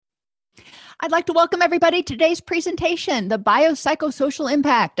I'd like to welcome everybody to today's presentation, The Biopsychosocial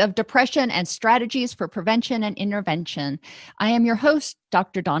Impact of Depression and Strategies for Prevention and Intervention. I am your host,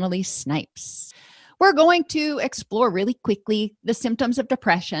 Dr. Donnelly Snipes. We're going to explore really quickly the symptoms of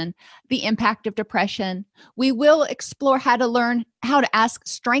depression, the impact of depression. We will explore how to learn how to ask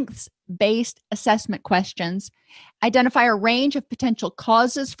strengths-based assessment questions, identify a range of potential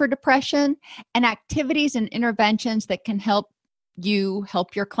causes for depression, and activities and interventions that can help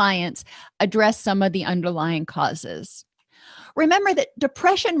your clients address some of the underlying causes. Remember that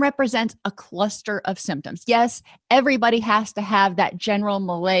depression represents a cluster of symptoms. Yes, everybody has to have that general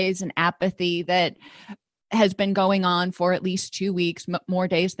malaise and apathy that has been going on for at least 2 weeks, more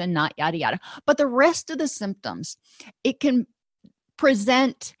days than not, yada, yada. But the rest of the symptoms, it can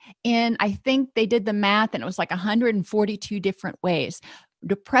present in, I think they did the math, and it was like 142 different ways.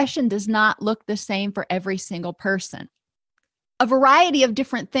 Depression does not look the same for every single person. A variety of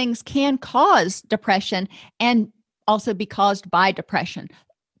different things can cause depression and also be caused by depression.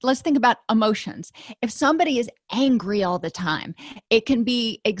 Let's think about emotions. If somebody is angry all the time, it can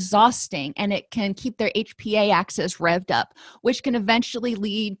be exhausting and it can keep their HPA axis revved up, which can eventually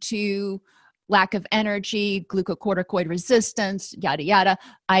lead to lack of energy, glucocorticoid resistance, yada, yada,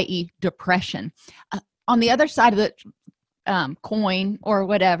 i.e. depression. On the other side of the coin or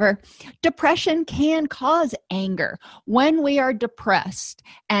whatever, depression can cause anger. When we are depressed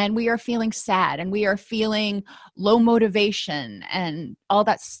and we are feeling sad and we are feeling low motivation and all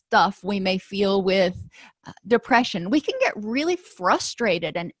that stuff we may feel with depression, we can get really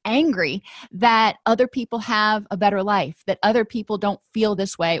frustrated and angry that other people have a better life, that other people don't feel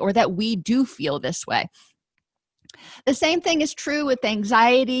this way, or that we do feel this way. The same thing is true with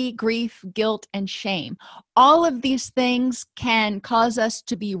anxiety, grief, guilt, and shame. All of these things can cause us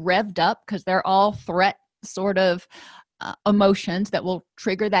to be revved up because they're all threat sort of emotions that will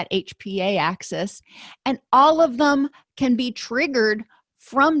trigger that HPA axis. And all of them can be triggered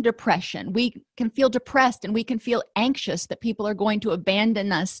from depression. We can feel depressed and we can feel anxious that people are going to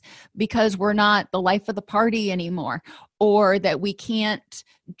abandon us because we're not the life of the party anymore, or that we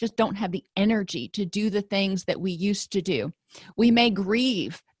just don't have the energy to do the things that we used to do. We may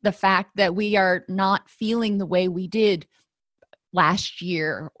grieve the fact that we are not feeling the way we did last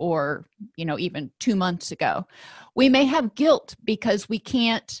year or, even 2 months ago. We may have guilt because we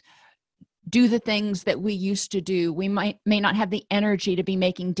can't do the things that we used to do. We may not have the energy to be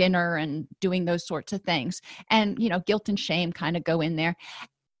making dinner and doing those sorts of things. And, guilt and shame kind of go in there.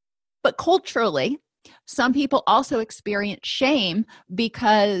 But culturally, some people also experience shame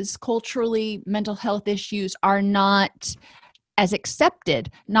because culturally mental health issues are not as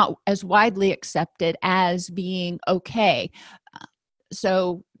accepted, not as widely accepted as being okay.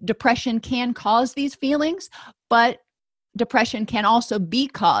 So depression can cause these feelings, but depression can also be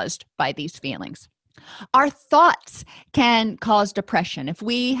caused by these feelings. Our thoughts can cause depression. If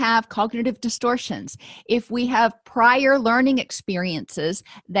we have cognitive distortions, if we have prior learning experiences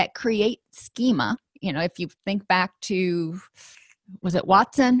that create schema, if you think back to, was it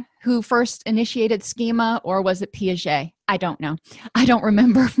Watson who first initiated schema, or was it Piaget? I don't know. I don't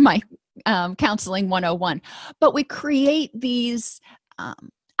remember my counseling 101. But we create these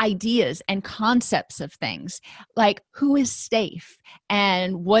ideas and concepts of things like who is safe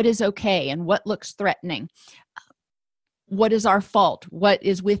and what is okay and what looks threatening, what is our fault, what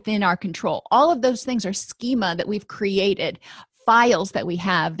is within our control. All of those things are schema that we've created, files that we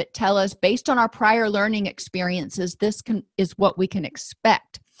have that tell us based on our prior learning experiences, is what we can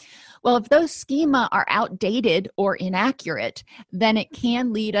expect. Well, if those schema are outdated or inaccurate, then it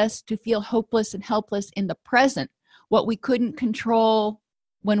can lead us to feel hopeless and helpless in the present. What we couldn't control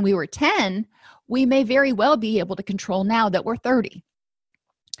when we were 10, we may very well be able to control now that we're 30.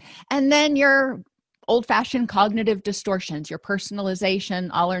 And then your old-fashioned cognitive distortions, your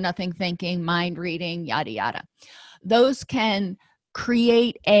personalization, all or nothing thinking, mind reading, yada, yada. Those can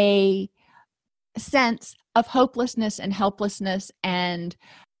create a sense of hopelessness and helplessness and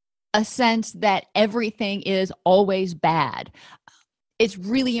a sense that everything is always bad. It's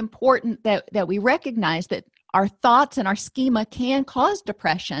really important that we recognize that our thoughts and our schema can cause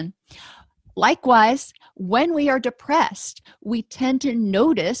depression. Likewise, when we are depressed, we tend to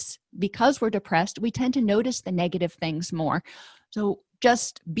notice, because we're depressed, we tend to notice the negative things more. So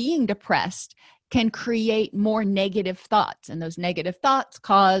just being depressed can create more negative thoughts, and those negative thoughts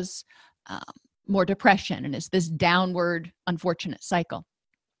cause more depression, and it's this downward, unfortunate cycle.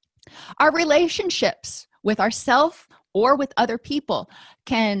 Our relationships with ourselves or with other people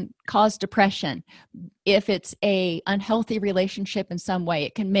can cause depression. If it's an unhealthy relationship in some way,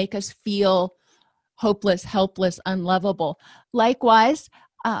 it can make us feel hopeless, helpless, unlovable. Likewise,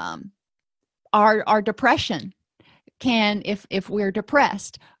 Our depression can, if we're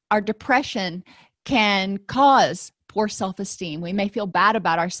depressed, our depression can cause poor self-esteem. We may feel bad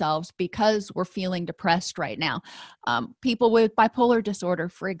about ourselves because we're feeling depressed right now. People with bipolar disorder,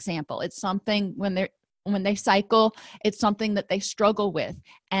 for example, it's something when they cycle, it's something that they struggle with,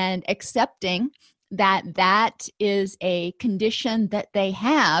 and accepting that is a condition that they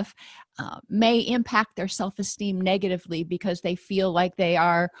have may impact their self-esteem negatively because they feel like they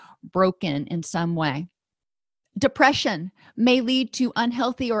are broken in some way. Depression may lead to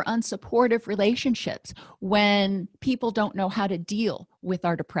unhealthy or unsupportive relationships when people don't know how to deal with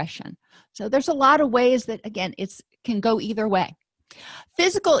our depression. So there's a lot of ways that, again, it can go either way.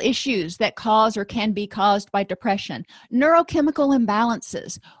 Physical issues that cause or can be caused by depression. Neurochemical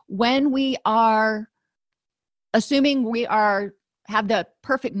imbalances. When we are assuming we have the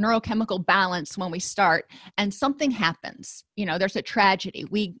perfect neurochemical balance when we start, and something happens, there's a tragedy,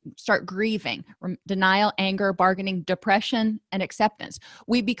 we start grieving, denial, anger, bargaining, depression, and acceptance.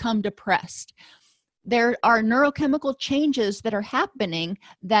 We become depressed. There are neurochemical changes that are happening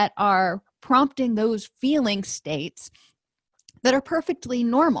that are prompting those feeling states that are perfectly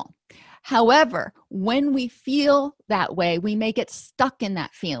normal. However, when we feel that way, we may get stuck in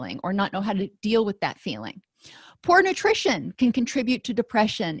that feeling or not know how to deal with that feeling. Poor nutrition can contribute to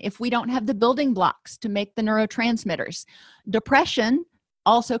depression if we don't have the building blocks to make the neurotransmitters. Depression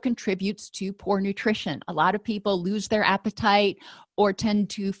also contributes to poor nutrition. A lot of people lose their appetite or tend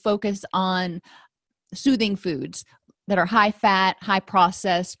to focus on soothing foods that are high fat, high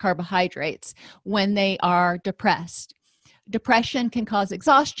processed carbohydrates when they are depressed. Depression can cause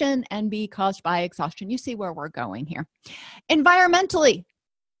exhaustion and be caused by exhaustion. You see where we're going here. Environmentally,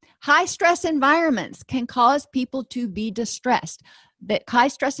 high stress environments can cause people to be distressed. That high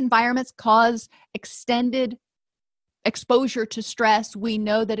stress environments cause extended exposure to stress. We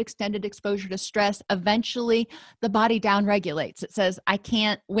know that extended exposure to stress, eventually the body downregulates. It says, I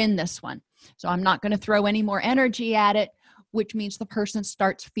can't win this one, so I'm not going to throw any more energy at it, which means the person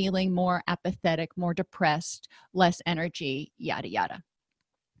starts feeling more apathetic, more depressed, less energy, yada, yada.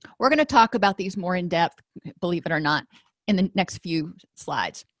 We're going to talk about these more in depth, believe it or not, in the next few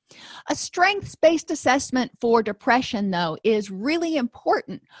slides. A strengths-based assessment for depression, though, is really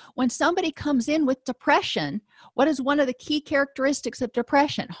important. When somebody comes in with depression, what is one of the key characteristics of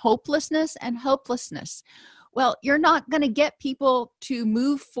depression? Hopelessness and hopelessness. Well, you're not going to get people to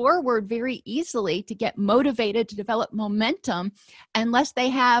move forward very easily, to get motivated, to develop momentum, unless they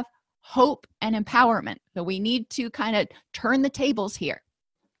have hope and empowerment. So we need to kind of turn the tables here.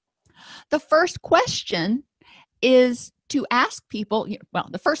 The first question is to ask people, well,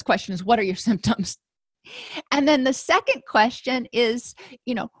 the first question is, what are your symptoms? And then the second question is,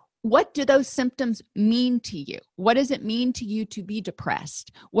 what do those symptoms mean to you? What does it mean to you to be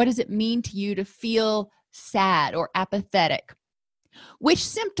depressed? What does it mean to you to feel sad or apathetic? Which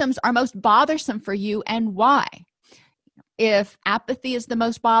symptoms are most bothersome for you and why? If apathy is the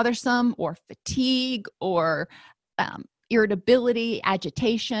most bothersome, or fatigue, or irritability,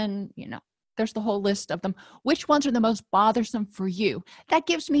 agitation, there's the whole list of them. Which ones are the most bothersome for you? That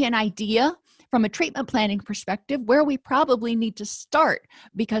gives me an idea from a treatment planning perspective where we probably need to start,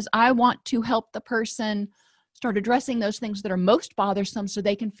 because I want to help the person start addressing those things that are most bothersome so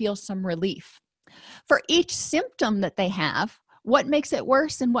they can feel some relief. For each symptom that they have, what makes it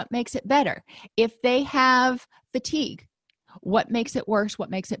worse and what makes it better? If they have fatigue, what makes it worse? What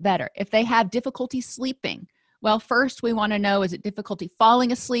makes it better? If they have difficulty sleeping, well, first we want to know, is it difficulty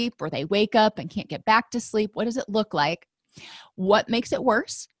falling asleep, or they wake up and can't get back to sleep? What does it look like? What makes it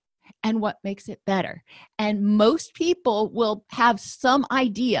worse and what makes it better? And most people will have some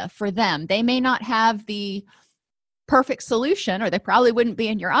idea for them. They may not have the perfect solution, or they probably wouldn't be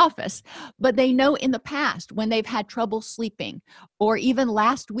in your office, but they know in the past when they've had trouble sleeping, or even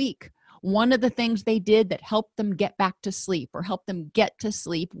last week, one of the things they did that helped them get back to sleep or helped them get to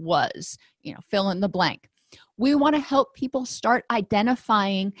sleep was, fill in the blank. We want to help people start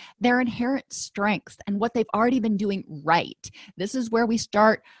identifying their inherent strengths and what they've already been doing right. This is where we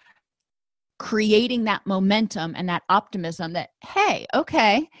start creating that momentum and that optimism that, hey,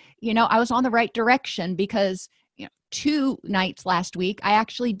 okay, I was on the right direction, because 2 nights last week, I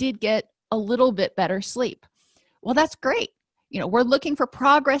actually did get a little bit better sleep. Well, that's great. We're looking for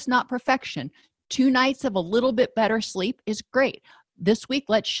progress, not perfection. 2 nights of a little bit better sleep is great. This week,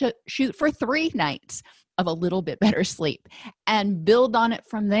 let's shoot for 3 nights of a little bit better sleep and build on it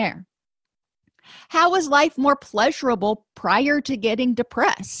from there. How was life more pleasurable prior to getting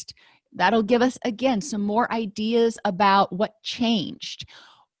depressed? That'll give us, again, some more ideas about what changed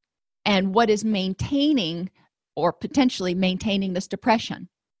and what is maintaining or potentially maintaining this depression.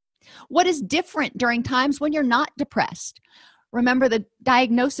 What is different during times when you're not depressed? Remember, the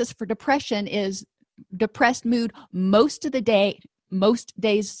diagnosis for depression is depressed mood most of the day, most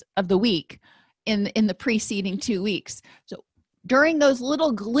days of the week in the preceding 2 weeks. So during those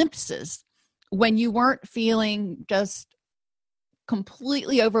little glimpses when you weren't feeling just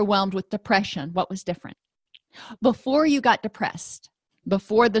completely overwhelmed with depression, what was different? Before you got depressed,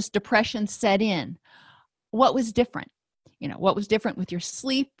 before this depression set in, what was different? What was different with your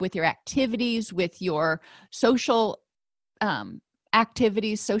sleep, with your activities, with your social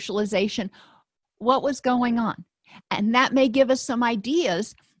activities, socialization? What was going on? And that may give us some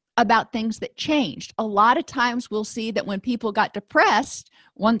ideas about things that changed. A lot of times we'll see that when people got depressed,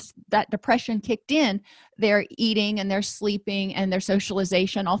 once that depression kicked in, their eating and their sleeping and their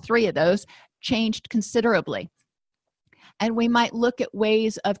socialization, all three of those, changed considerably. And we might look at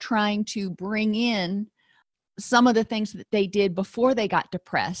ways of trying to bring in some of the things that they did before they got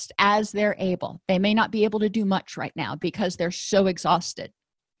depressed as they're able. They may not be able to do much right now because they're so exhausted.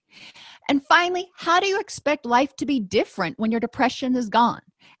 And finally, how do you expect life to be different when your depression is gone?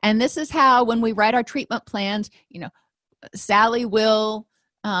 And this is how, when we write our treatment plans, Sally will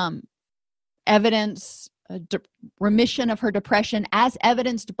evidence remission of her depression as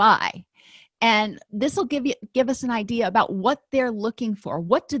evidenced by. And this will give us an idea about what they're looking for.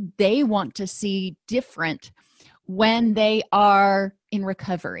 What do they want to see different when they are in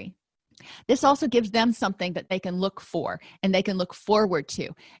recovery? This also gives them something that they can look for and they can look forward to.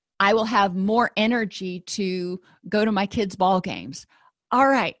 I will have more energy to go to my kids' ball games. All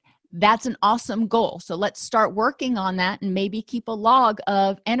right, that's an awesome goal. So let's start working on that and maybe keep a log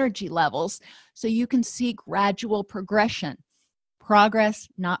of energy levels so you can see gradual progression. Progress,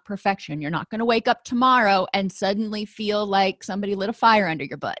 not perfection. You're not going to wake up tomorrow and suddenly feel like somebody lit a fire under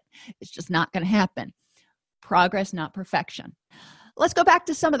your butt. It's just not going to happen. Progress, not perfection. Let's go back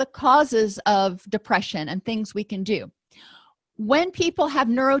to some of the causes of depression and things we can do. When people have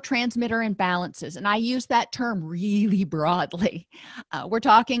neurotransmitter imbalances, and I use that term really broadly, we're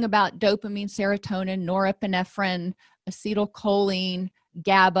talking about dopamine, serotonin, norepinephrine, acetylcholine,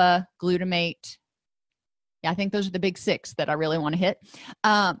 GABA, glutamate. Yeah, I think those are the big six that I really want to hit.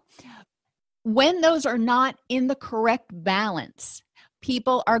 When those are not in the correct balance,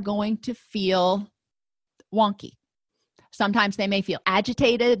 people are going to feel wonky. Sometimes they may feel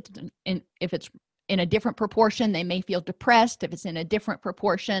agitated, and if it's in a different proportion, they may feel depressed. If it's in a different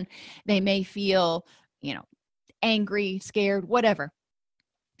proportion, they may feel, angry, scared, whatever.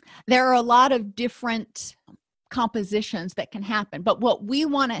 There are a lot of different compositions that can happen. But what we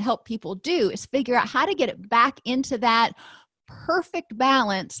want to help people do is figure out how to get it back into that perfect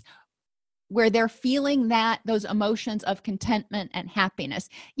balance where they're feeling those emotions of contentment and happiness.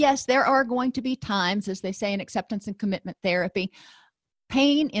 Yes, there are going to be times, as they say in acceptance and commitment therapy,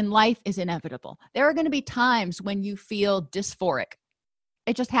 pain in life is inevitable. There are going to be times when you feel dysphoric.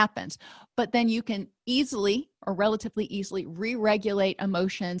 It just happens. But then you can easily or relatively easily re-regulate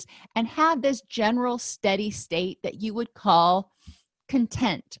emotions and have this general steady state that you would call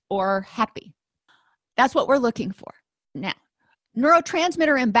content or happy. That's what we're looking for. Now,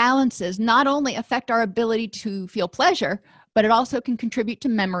 neurotransmitter imbalances not only affect our ability to feel pleasure, but it also can contribute to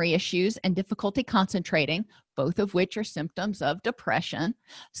memory issues and difficulty concentrating, both of which are symptoms of depression.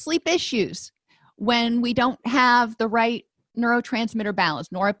 Sleep issues, when we don't have the right neurotransmitter balance,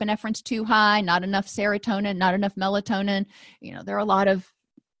 norepinephrine's too high, not enough serotonin, not enough melatonin, there are a lot of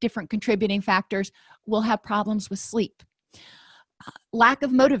different contributing factors. We'll have problems with sleep. Lack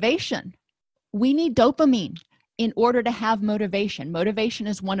of motivation. We need dopamine in order to have motivation. Motivation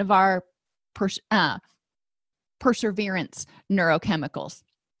is one of our perseverance neurochemicals.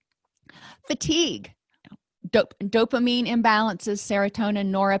 Fatigue, dopamine imbalances, serotonin,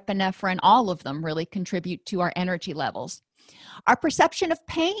 norepinephrine, all of them really contribute to our energy levels. Our perception of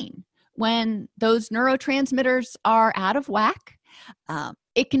pain, when those neurotransmitters are out of whack,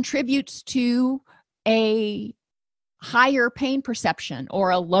 it contributes to a higher pain perception or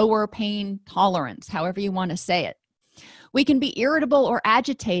a lower pain tolerance, however you want to say it. We can be irritable or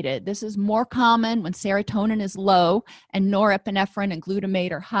agitated. This is more common when serotonin is low and norepinephrine and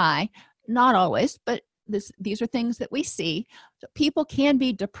glutamate are high. Not always, but these are things that we see. So people can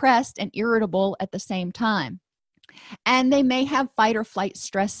be depressed and irritable at the same time. And they may have fight or flight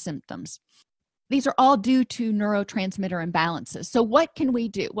stress symptoms. These are all due to neurotransmitter imbalances. So what can we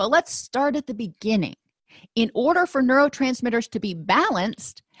do? Well, let's start at the beginning. In order for neurotransmitters to be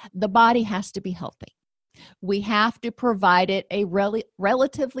balanced, the body has to be healthy. We have to provide it a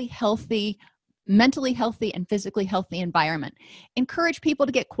relatively healthy, mentally healthy, and physically healthy environment. Encourage people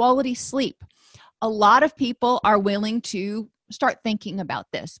to get quality sleep. A lot of people are willing to start thinking about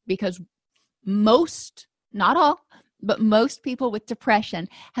this, because most, not all, but most people with depression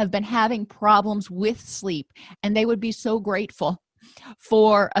have been having problems with sleep, and they would be so grateful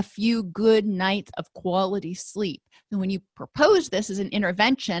for a few good nights of quality sleep. And when you propose this as an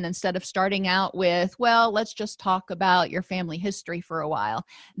intervention, instead of starting out with, well, let's just talk about your family history for a while,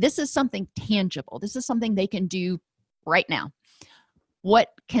 this is something tangible. This is something they can do right now. What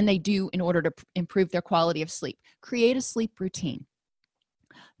can they do in order to improve their quality of sleep? Create a sleep routine.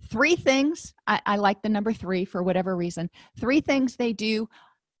 3 things, I like the number 3 for whatever reason. 3 things they do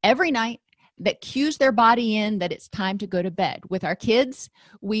every night that cues their body in that it's time to go to bed. With our kids,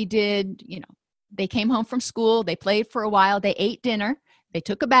 we did, they came home from school, they played for a while, they ate dinner, they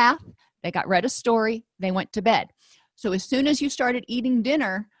took a bath, they got read a story, they went to bed. So as soon as you started eating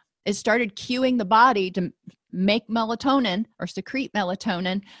dinner, it started cueing the body to make melatonin or secrete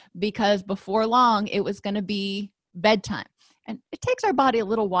melatonin, because before long it was going to be bedtime. And it takes our body a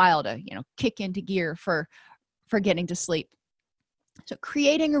little while to, kick into gear for getting to sleep. So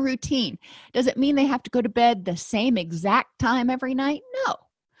creating a routine. Does it mean they have to go to bed the same exact time every night? No.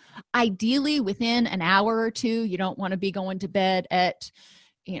 Ideally, within an hour or 2, you don't want to be going to bed at,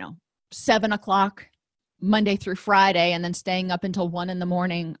 7 o'clock Monday through Friday and then staying up until 1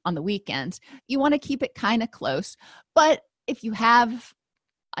 a.m. on the weekends. You want to keep it kind of close. But if you have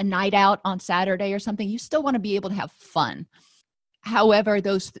a night out on Saturday or something, you still want to be able to have fun. However,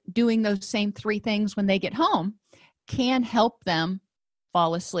 doing those same 3 things when they get home can help them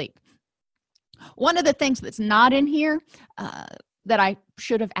fall asleep. One of the things that's not in here that I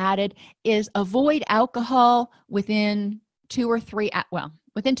should have added is avoid alcohol within 2 or 3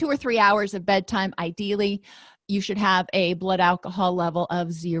 hours of bedtime. Ideally, you should have a blood alcohol level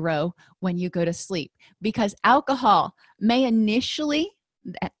of 0 when you go to sleep, because alcohol may initially,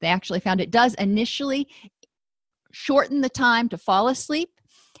 they actually found it does initially shorten the time to fall asleep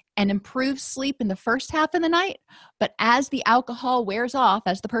and improve sleep in the first half of the night. But as the alcohol wears off,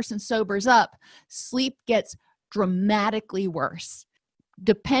 as the person sobers up, sleep gets dramatically worse.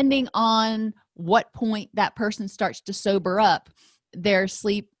 Depending on what point that person starts to sober up, their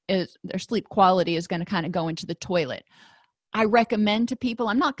sleep quality is going to kind of go into the toilet. I recommend to people,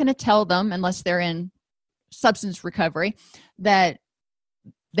 I'm not going to tell them unless they're in substance recovery, that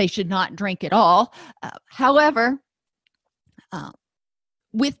they should not drink at all. However,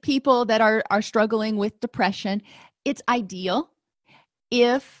 with people that are struggling with depression, it's ideal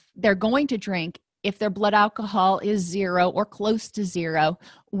if they're going to drink, if their blood alcohol is 0 or close to 0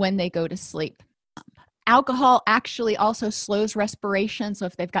 when they go to sleep. Alcohol actually also slows respiration. So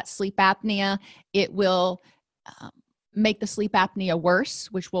if they've got sleep apnea, it will make the sleep apnea worse,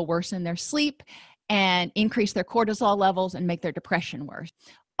 which will worsen their sleep and increase their cortisol levels and make their depression worse.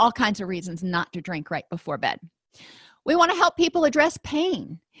 All kinds of reasons not to drink right before bed. We want to help people address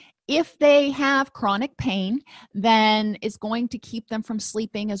pain. If they have chronic pain, then it's going to keep them from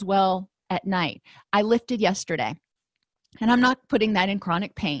sleeping as well at night. I lifted yesterday, and I'm not putting that in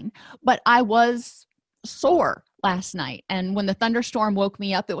chronic pain, but I was sore last night. And when the thunderstorm woke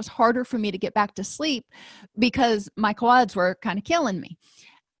me up, it was harder for me to get back to sleep because my quads were kind of killing me.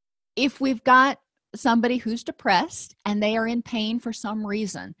 If we've got somebody who's depressed and they are in pain for some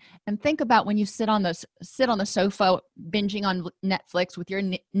reason, and think about when you sit on the sofa binging on Netflix with your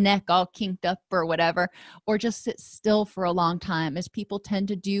neck all kinked up or whatever, or just sit still for a long time, as people tend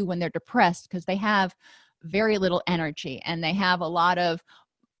to do when they're depressed, because they have very little energy and they have a lot of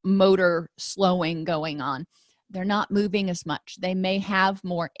motor slowing going on. They're not moving as much. They may have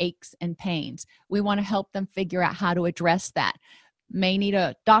more aches and pains. We want to help them figure out how to address that. May need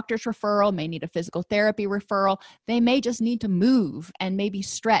a doctor's referral, may need a physical therapy referral. They may just need to move and maybe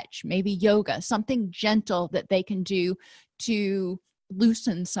stretch, maybe yoga, something gentle that they can do to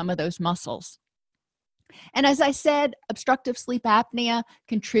loosen some of those muscles. And as I said, obstructive sleep apnea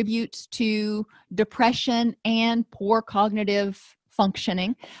contributes to depression and poor cognitive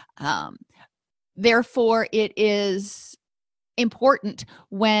functioning. Therefore, it is important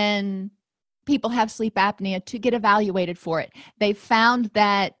when people have sleep apnea to get evaluated for it. They've found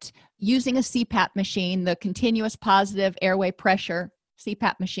that using a CPAP machine, the continuous positive airway pressure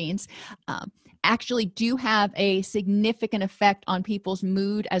CPAP machines, actually do have a significant effect on people's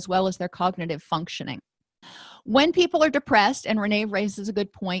mood as well as their cognitive functioning. When people are depressed, and Renee raises a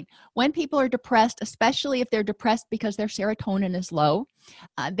good point, when people are depressed, especially if they're depressed because their serotonin is low,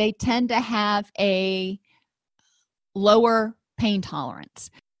 they tend to have a lower pain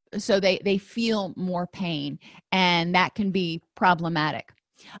tolerance. So they feel more pain, and that can be problematic.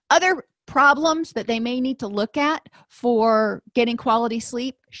 Other problems that they may need to look at for getting quality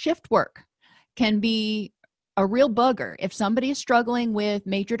sleep: shift work can be a real bugger. If somebody is struggling with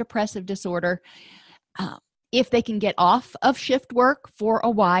major depressive disorder, if they can get off of shift work for a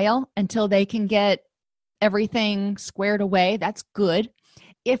while until they can get everything squared away, that's good.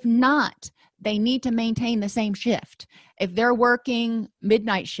 If not, they need to maintain the same shift. If they're working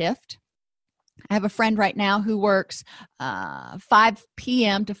midnight shift, I have a friend right now who works 5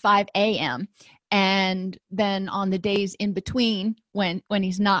 p.m. to 5 a.m. And then on the days in between, when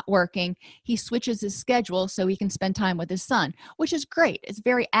he's not working, he switches his schedule so he can spend time with his son, which is great. It's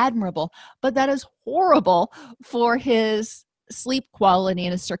very admirable, but that is horrible for his sleep quality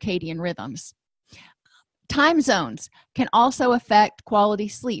and his circadian rhythms. Time zones can also affect quality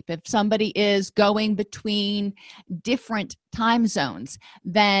sleep. If somebody is going between different time zones,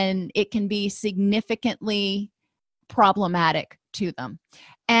 then it can be significantly problematic to them.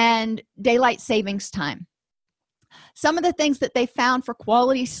 And daylight savings time. Some of the things that they found for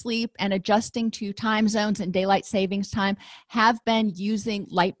quality sleep and adjusting to time zones and daylight savings time have been using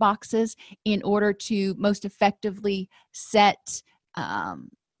light boxes in order to most effectively set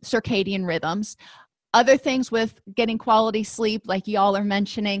circadian rhythms. Other things with getting quality sleep, like y'all are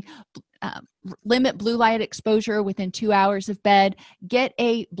mentioning, limit blue light exposure within 2 hours of bed. Get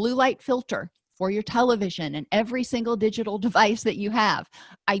a blue light filter for your television and every single digital device that you have.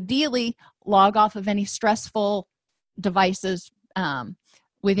 Ideally, log off of any stressful devices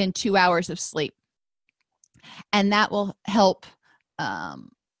within 2 hours of sleep. And that will help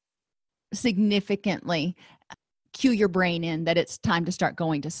significantly cue your brain in that it's time to start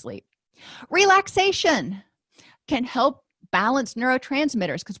going to sleep. Relaxation can help balance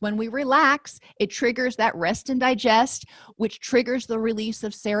neurotransmitters, because when we relax, it triggers that rest and digest, which triggers the release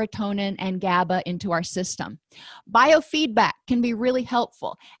of serotonin and GABA into our system. Biofeedback can be really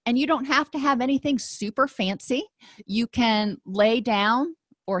helpful, and you don't have to have anything super fancy. You can lay down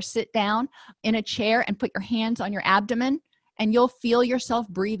or sit down in a chair and put your hands on your abdomen, and you'll feel yourself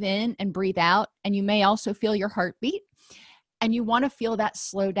breathe in and breathe out, and you may also feel your heartbeat, and you want to feel that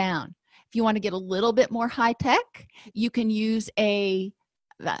slow down. If you want to get a little bit more high tech, you can use a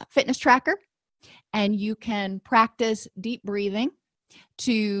fitness tracker, and you can practice deep breathing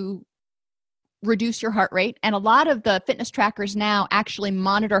to reduce your heart rate. And a lot of the fitness trackers now actually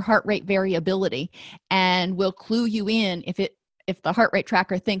monitor heart rate variability and will clue you in if the heart rate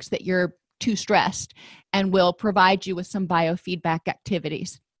tracker thinks that you're too stressed, and will provide you with some biofeedback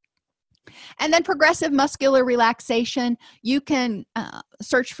activities. And then progressive muscular relaxation, you can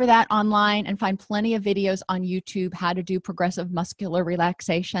search for that online and find plenty of videos on YouTube how to do progressive muscular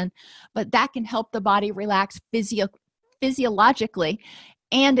relaxation. But that can help the body relax physiologically,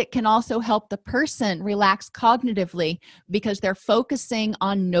 and it can also help the person relax cognitively, because they're focusing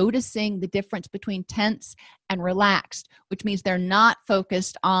on noticing the difference between tense and relaxed, which means they're not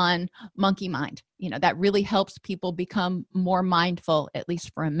focused on monkey mind. That really helps people become more mindful, at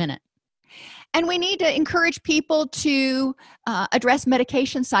least for a minute. And we need to encourage people to address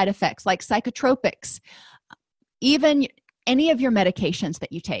medication side effects like psychotropics. Even any of your medications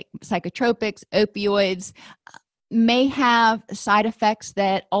that you take, psychotropics, opioids, may have side effects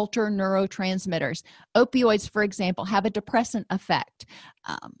that alter neurotransmitters. Opioids, for example, have a depressant effect.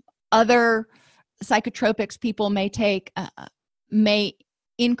 Other psychotropics people may take may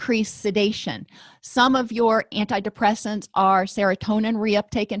increase sedation. Some of your antidepressants are serotonin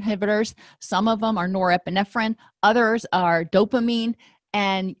reuptake inhibitors. Some of them are norepinephrine. Others are dopamine.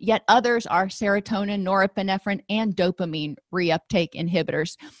 And yet others are serotonin, norepinephrine, and dopamine reuptake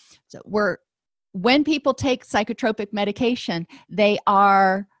inhibitors. So when people take psychotropic medication, they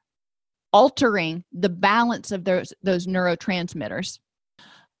are altering the balance of those neurotransmitters.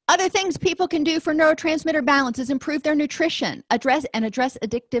 Other things people can do for neurotransmitter balance is improve their nutrition, address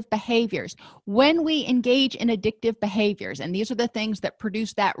addictive behaviors. When we engage in addictive behaviors, and these are the things that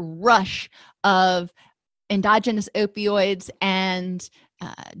produce that rush of endogenous opioids and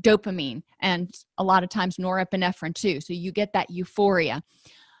dopamine, and a lot of times norepinephrine too, so you get that euphoria.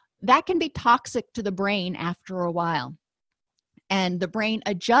 That can be toxic to the brain after a while, and the brain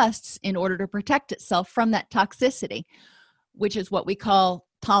adjusts in order to protect itself from that toxicity, which is what we call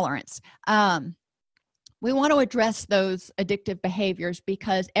tolerance. We want to address those addictive behaviors,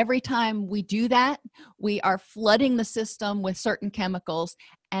 because every time we do that, we are flooding the system with certain chemicals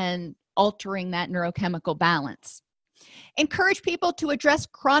and altering that neurochemical balance. Encourage people to address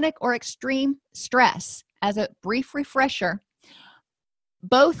chronic or extreme stress. As a brief refresher,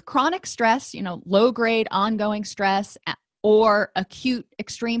 both chronic stress, low-grade ongoing stress, or acute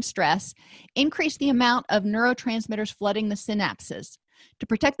extreme stress, increase the amount of neurotransmitters flooding the synapses. To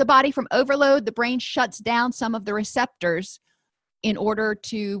protect the body from overload, the brain shuts down some of the receptors in order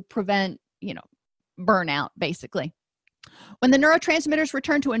to prevent, burnout, basically. When the neurotransmitters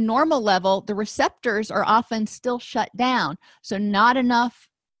return to a normal level, the receptors are often still shut down, so not enough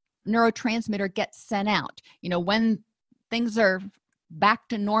neurotransmitter gets sent out. When things are back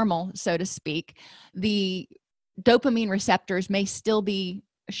to normal, so to speak, the dopamine receptors may still be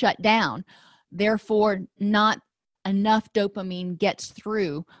shut down. Therefore, not enough dopamine gets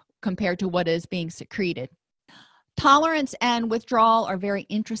through compared to what is being secreted. Tolerance and withdrawal are very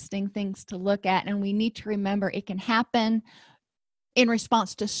interesting things to look at, and we need to remember it can happen in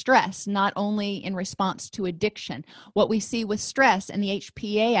response to stress, not only in response to addiction. What we see with stress and the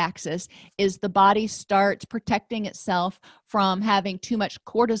HPA axis is the body starts protecting itself from having too much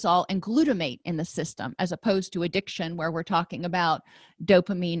cortisol and glutamate in the system, as opposed to addiction, where we're talking about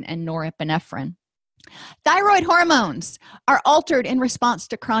dopamine and norepinephrine. Thyroid hormones are altered in response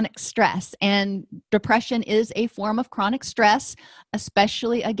to chronic stress, and depression is a form of chronic stress,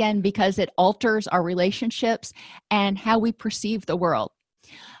 especially, again, because it alters our relationships and how we perceive the world.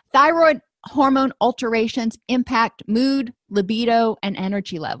 Thyroid hormone alterations impact mood, libido, and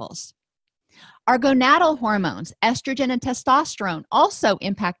energy levels. Our gonadal hormones, estrogen and testosterone, also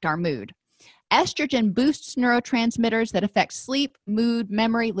impact our mood. Estrogen boosts neurotransmitters that affect sleep, mood,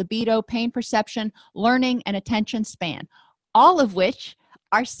 memory, libido, pain perception, learning, and attention span, all of which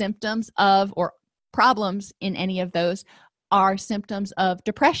are symptoms of, or problems in any of those, are symptoms of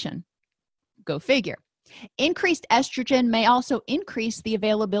depression. Go figure. Increased estrogen may also increase the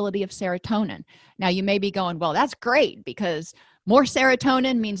availability of serotonin. Now, you may be going, well, that's great because more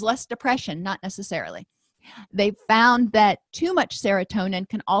serotonin means less depression. Not necessarily. They've found that too much serotonin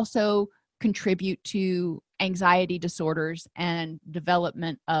can also contribute to anxiety disorders and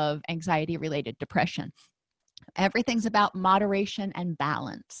development of anxiety-related depression. Everything's about moderation and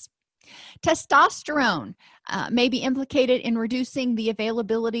balance. Testosterone may be implicated in reducing the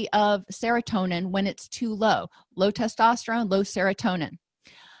availability of serotonin when it's too low. Low testosterone, low serotonin.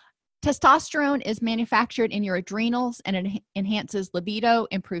 Testosterone is manufactured in your adrenals, and it enhances libido,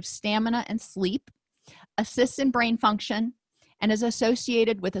 improves stamina and sleep, assists in brain function, and is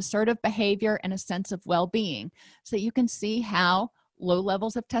associated with assertive behavior and a sense of well-being. So you can see how low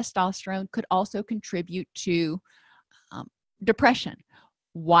levels of testosterone could also contribute to depression.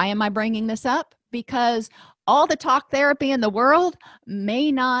 Why am I bringing this up? Because all the talk therapy in the world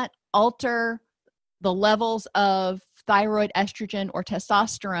may not alter the levels of thyroid, estrogen, or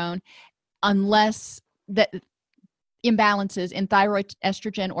testosterone unless that imbalances in thyroid,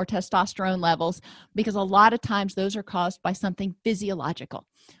 estrogen, or testosterone levels, because a lot of times those are caused by something physiological.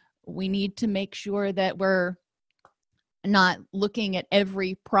 We need to make sure that we're not looking at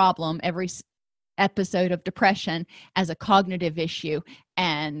every problem, every episode of depression as a cognitive issue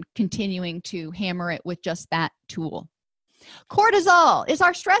and continuing to hammer it with just that tool. Cortisol is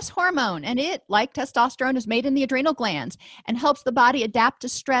our stress hormone, and it, like testosterone, is made in the adrenal glands and helps the body adapt to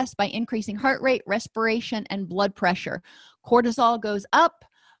stress by increasing heart rate, respiration, and blood pressure. Cortisol goes up,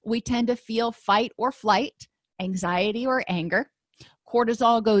 we tend to feel fight or flight, anxiety or anger.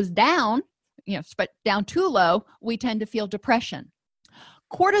 Cortisol goes down, but down too low, we tend to feel depression.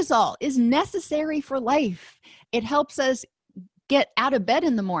 Cortisol is necessary for life. It helps us get out of bed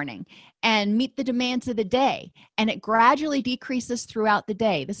in the morning and meet the demands of the day, and it gradually decreases throughout the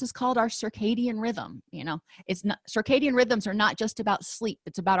day. This is called our circadian rhythm. It's not, circadian rhythms are not just about sleep.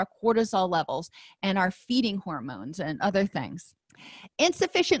 It's about our cortisol levels and our feeding hormones and other things.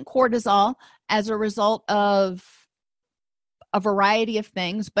 Insufficient cortisol, as a result of a variety of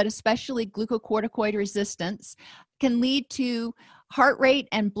things, but especially glucocorticoid resistance, can lead to heart rate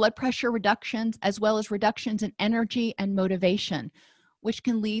and blood pressure reductions, as well as reductions in energy and motivation, which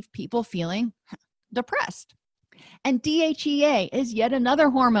can leave people feeling depressed. And DHEA is yet another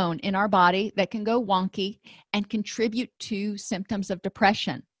hormone in our body that can go wonky and contribute to symptoms of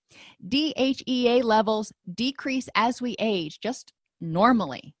depression. DHEA levels decrease as we age, just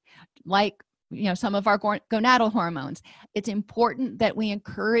normally, like some of our gonadal hormones. It's important that we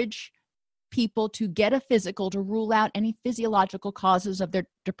encourage people to get a physical to rule out any physiological causes of their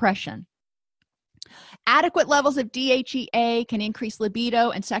depression. Adequate levels of DHEA can increase libido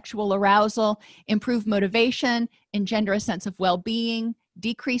and sexual arousal, improve motivation, engender a sense of well-being,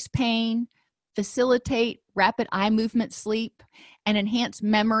 decrease pain, facilitate rapid eye movement sleep, and enhance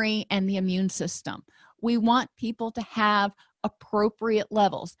memory and the immune system. We want people to have appropriate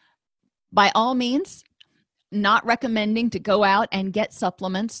levels. By all means, not recommending to go out and get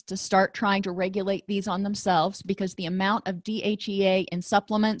supplements to start trying to regulate these on themselves, because the amount of DHEA in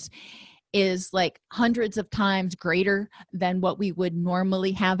supplements is like hundreds of times greater than what we would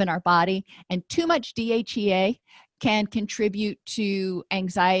normally have in our body. And too much DHEA can contribute to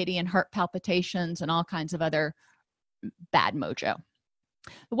anxiety and heart palpitations and all kinds of other bad mojo.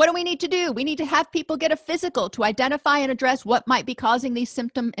 What do we need to do? We need to have people get a physical to identify and address what might be causing these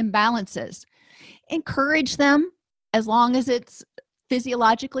symptom imbalances. Encourage them, as long as it's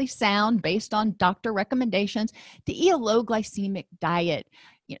physiologically sound based on doctor recommendations, to eat a low glycemic diet.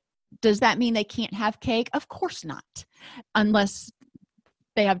 Does that mean they can't have cake? Of course not, unless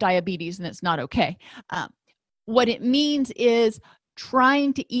they have diabetes and it's not okay. What it means is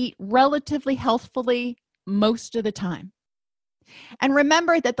trying to eat relatively healthfully most of the time. And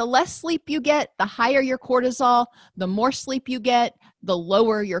remember that the less sleep you get, the higher your cortisol. The more sleep you get, the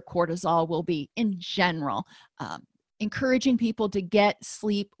lower your cortisol will be in general. Encouraging people to get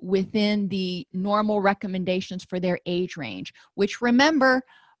sleep within the normal recommendations for their age range, which, remember,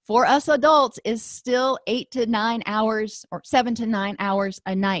 for us adults is still 8 to 9 hours or 7 to 9 hours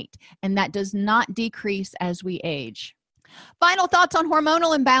a night, and that does not decrease as we age. Final thoughts on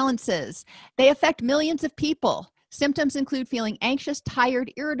hormonal imbalances. They affect millions of people. Symptoms include feeling anxious,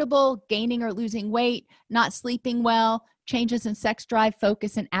 tired, irritable, gaining or losing weight, not sleeping well, changes in sex drive,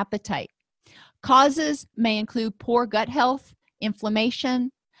 focus, and appetite. Causes may include poor gut health,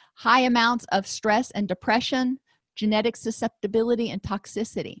 inflammation, high amounts of stress and depression, genetic susceptibility, and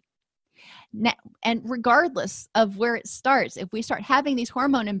toxicity. Now, and regardless of where it starts, if we start having these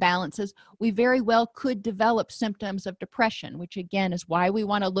hormone imbalances, we very well could develop symptoms of depression, which again is why we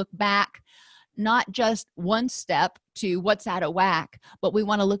want to look back, not just one step to what's out of whack, but we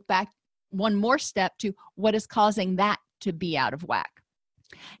want to look back one more step to what is causing that to be out of whack.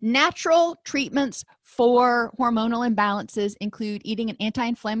 Natural treatments for hormonal imbalances include eating an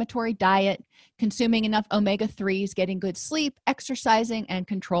anti-inflammatory diet, consuming enough omega-3s, getting good sleep, exercising, and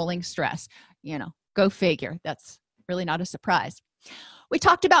controlling stress. Go figure. That's really not a surprise. We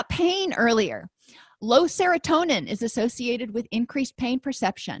talked about pain earlier. Low serotonin is associated with increased pain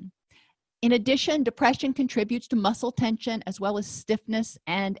perception. In addition, depression contributes to muscle tension as well as stiffness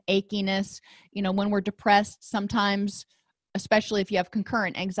and achiness. When we're depressed, sometimes, especially if you have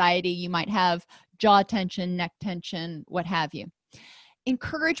concurrent anxiety, you might have jaw tension, neck tension, what have you.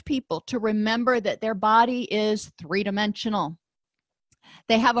 Encourage people to remember that their body is three-dimensional.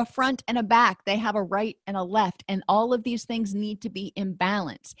 They have a front and a back. They have a right and a left, and all of these things need to be in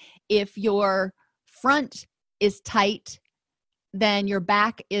balance. If your front is tight, then your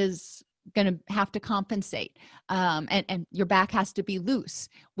back is going to have to compensate, and your back has to be loose.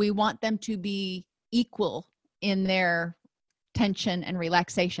 We want them to be equal in their tension and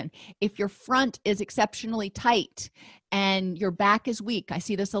relaxation. If your front is exceptionally tight and your back is weak, I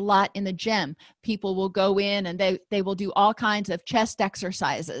see this a lot in the gym. People will go in and they will do all kinds of chest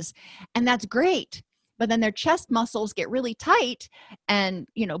exercises, and that's great. But then their chest muscles get really tight and,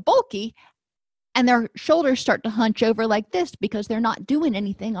 bulky, and their shoulders start to hunch over like this because they're not doing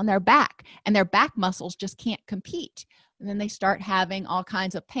anything on their back, and their back muscles just can't compete. And then they start having all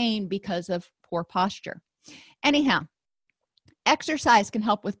kinds of pain because of poor posture. Anyhow, exercise can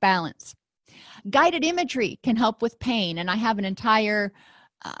help with balance. Guided imagery can help with pain, and I have an entire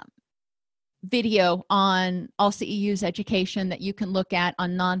video on AllCEU's education that you can look at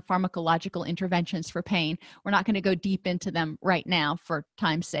on non-pharmacological interventions for pain. We're not going to go deep into them right now for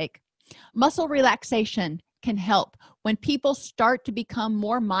time's sake. Muscle relaxation can help. When people start to become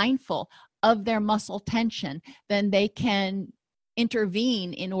more mindful of their muscle tension, then they can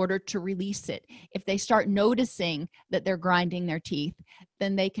intervene in order to release it. If they start noticing that they're grinding their teeth,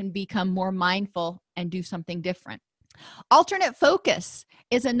 then they can become more mindful and do something different. Alternate focus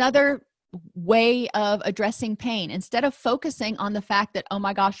is another way of addressing pain. Instead of focusing on the fact that, oh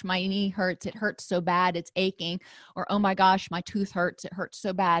my gosh, my knee hurts, it hurts so bad, it's aching, or oh my gosh, my tooth hurts, it hurts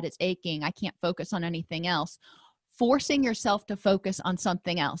so bad, it's aching, I can't focus on anything else. Forcing yourself to focus on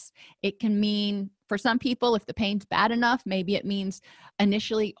something else. It can mean, for some people, if the pain's bad enough, maybe it means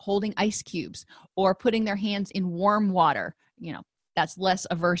initially holding ice cubes or putting their hands in warm water. That's less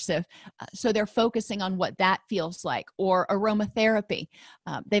aversive. So they're focusing on what that feels like, or aromatherapy.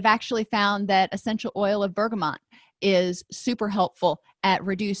 They've actually found that essential oil of bergamot is super helpful at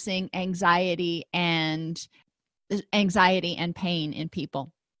reducing anxiety and pain in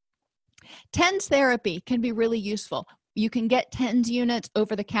people. TENS therapy can be really useful. You can get TENS units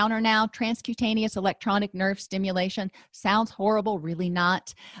over the counter now. Transcutaneous electronic nerve stimulation. Sounds horrible, really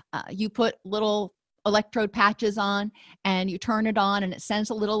not. You put little electrode patches on and you turn it on, and it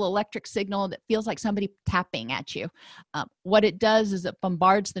sends a little electric signal that feels like somebody tapping at you. What it does is it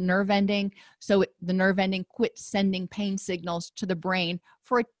bombards the nerve ending, so the nerve ending quits sending pain signals to the brain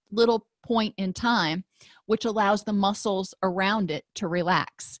for a little point in time, which allows the muscles around it to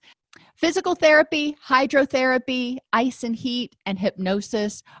relax. Physical therapy, hydrotherapy, ice and heat, and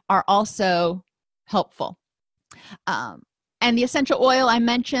hypnosis are also helpful. And the essential oil I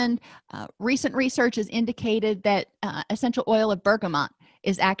mentioned, recent research has indicated that essential oil of bergamot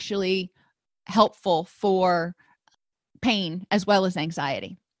is actually helpful for pain as well as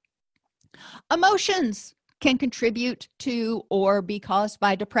anxiety. Emotions can contribute to or be caused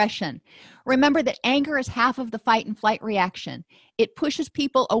by depression. Remember that anger is half of the fight and flight reaction. It pushes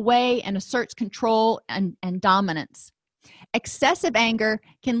people away and asserts control and dominance. Excessive anger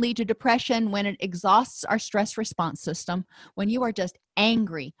can lead to depression when it exhausts our stress response system. When you are just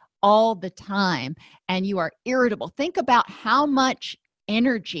angry all the time and you are irritable, think about how much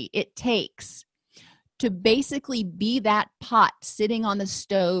energy it takes to basically be that pot sitting on the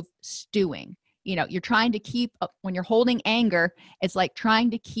stove stewing. You're trying to keep up when you're holding anger. It's like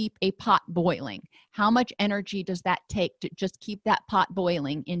trying to keep a pot boiling. How much energy does that take to just keep that pot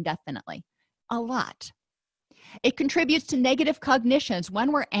boiling indefinitely? A lot. It contributes to negative cognitions.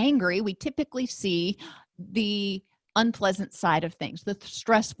 When we're angry, we typically see the unpleasant side of things, the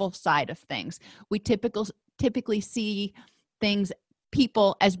stressful side of things. We typically see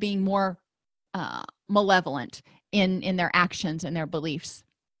people as being more malevolent in their actions and their beliefs.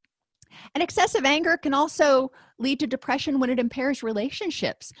 And excessive anger can also lead to depression when it impairs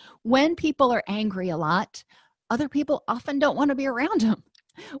relationships. When people are angry a lot, other people often don't want to be around them.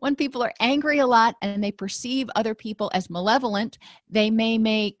 When people are angry a lot and they perceive other people as malevolent, they may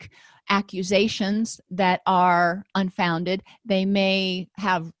make accusations that are unfounded. They may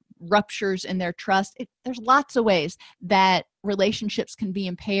have ruptures in their trust. There's lots of ways that relationships can be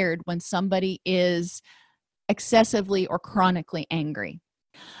impaired when somebody is excessively or chronically angry.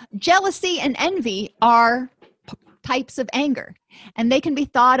 Jealousy and envy are types of anger, and they can be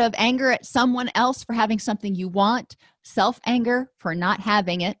thought of anger at someone else for having something you want, self-anger for not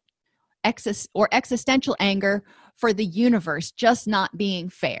having it, existential anger for the universe just not being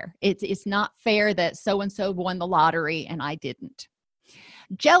fair. It's not fair that so-and-so won the lottery and I didn't.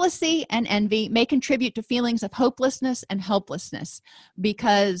 Jealousy and envy may contribute to feelings of hopelessness and helplessness,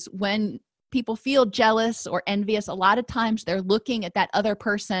 because when people feel jealous or envious, a lot of times they're looking at that other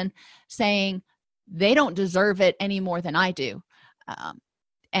person saying, they don't deserve it any more than I do.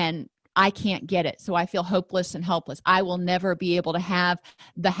 And I can't get it. So I feel hopeless and helpless. I will never be able to have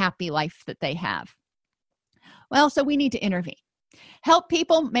the happy life that they have. Well, so we need to intervene. Help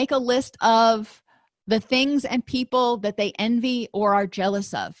people make a list of the things and people that they envy or are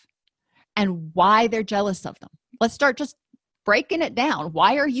jealous of and why they're jealous of them. Let's start just breaking it down.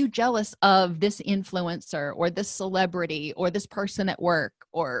 Why are you jealous of this influencer or this celebrity or this person at work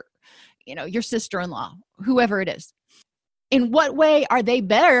or your sister-in-law, whoever it is? In what way are they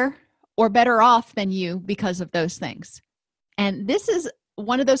better or better off than you because of those things? And this is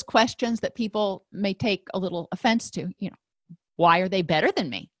one of those questions that people may take a little offense to. Why are they better than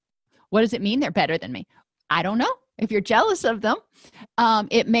me? What does it mean they're better than me? I don't know. If you're jealous of them,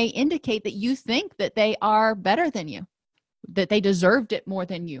 it may indicate that you think that they are better than you, that they deserved it more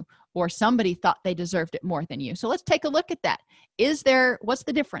than you, or somebody thought they deserved it more than you. So let's take a look at that. What's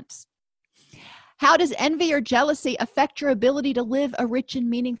the difference? How does envy or jealousy affect your ability to live a rich and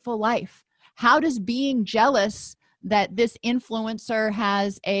meaningful life? How does being jealous that this influencer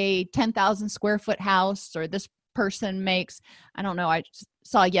has a 10,000 square foot house, or this person makes, I don't know, I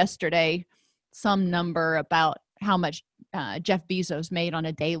saw yesterday some number about how much Jeff Bezos made on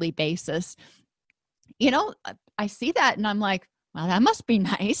a daily basis. I see that and I'm like, well, that must be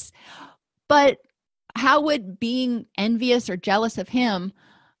nice. But how would being envious or jealous of him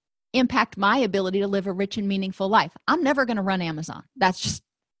impact my ability to live a rich and meaningful life? I'm never going to run Amazon. That's just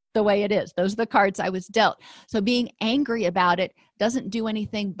the way it is. Those are the cards I was dealt. So being angry about it doesn't do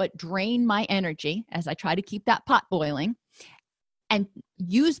anything but drain my energy as I try to keep that pot boiling and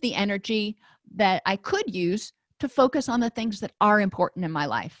use the energy that I could use to focus on the things that are important in my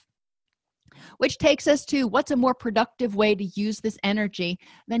life. Which takes us to, what's a more productive way to use this energy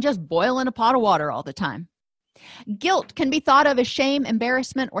than just boiling a pot of water all the time? Guilt can be thought of as shame,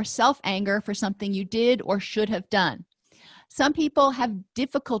 embarrassment, or self-anger for something you did or should have done. Some people have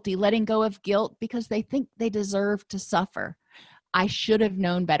difficulty letting go of guilt because they think they deserve to suffer. I should have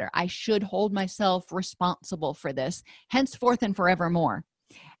known better. I should hold myself responsible for this, henceforth and forevermore.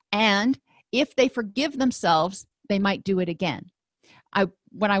 And if they forgive themselves, they might do it again.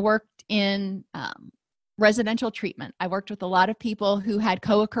 When I worked in residential treatment, I worked with a lot of people who had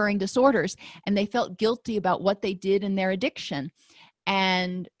co-occurring disorders, and they felt guilty about what they did in their addiction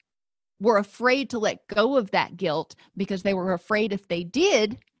and were afraid to let go of that guilt because they were afraid if they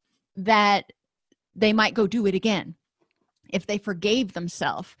did, that they might go do it again if they forgave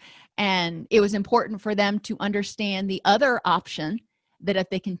themselves. And it was important for them to understand the other option, that if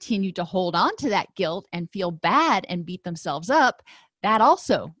they continue to hold on to that guilt and feel bad and beat themselves up, that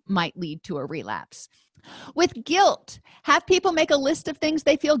also might lead to a relapse. With guilt, have people make a list of things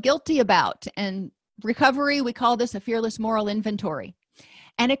they feel guilty about. And recovery, we call this a fearless moral inventory.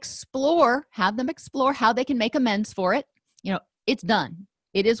 And have them explore how they can make amends for it. It's done.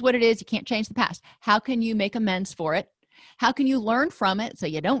 It is what it is. You can't change the past. How can you make amends for it? How can you learn from it so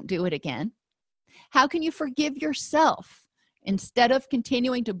you don't do it again? How can you forgive yourself? Instead of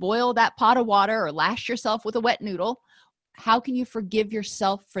continuing to boil that pot of water or lash yourself with a wet noodle, how can you forgive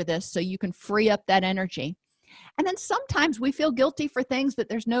yourself for this so you can free up that energy? And then sometimes we feel guilty for things that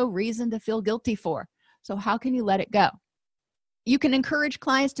there's no reason to feel guilty for. So how can you let it go? You can encourage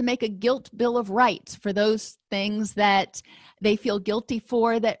clients to make a guilt bill of rights for those things that they feel guilty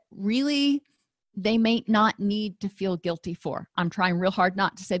for that really they may not need to feel guilty for. I'm trying real hard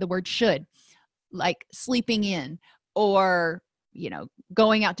not to say the word should, like sleeping in or,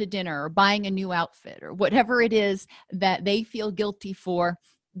 going out to dinner or buying a new outfit or whatever it is that they feel guilty for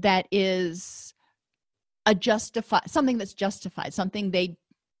that is something that's justified, something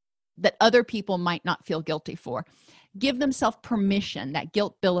that other people might not feel guilty for. Give themselves permission, that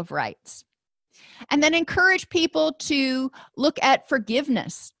guilt bill of rights. And then encourage people to look at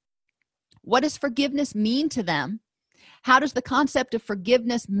forgiveness. What does forgiveness mean to them? How does the concept of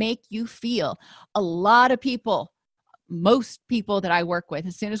forgiveness make you feel? A lot of people, most people that I work with,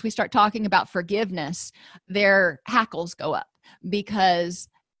 as soon as we start talking about forgiveness, their hackles go up because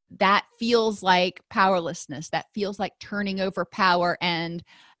that feels like powerlessness. That feels like turning over power and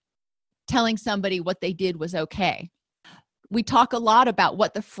telling somebody what they did was okay. We talk a lot about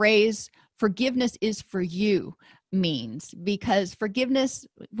what the phrase forgiveness is for you means, because forgiveness,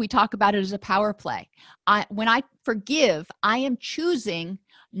 we talk about it as a power play. When I forgive, I am choosing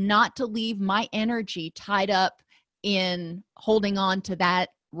not to leave my energy tied up in holding on to that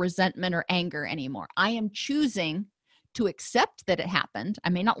resentment or anger anymore. I am choosing to accept that it happened. I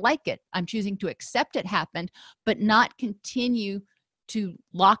may not like it. I'm choosing to accept it happened, but not continue to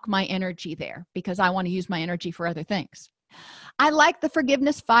lock my energy there because I want to use my energy for other things. I like the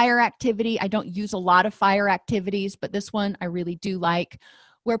forgiveness fire activity. I don't use a lot of fire activities, but this one I really do like,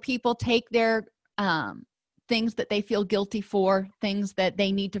 where people take their things that they feel guilty for, things that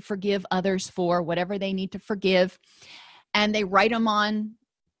they need to forgive others for, whatever they need to forgive, and they write them on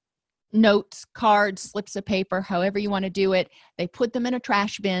notes, cards, slips of paper, however you want to do it. They put them in a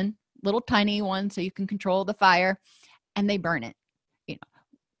trash bin, little tiny one so you can control the fire, and they burn it.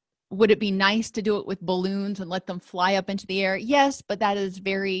 Would it be nice to do it with balloons and let them fly up into the air? Yes, but that is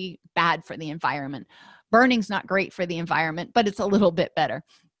very bad for the environment. Burning's not great for the environment, but it's a little bit better.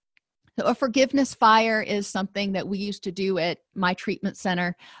 So a forgiveness fire is something that we used to do at my treatment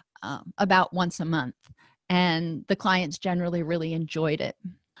center about once a month, and the clients generally really enjoyed it.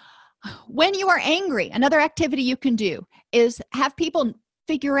 When you are angry, another activity you can do is have people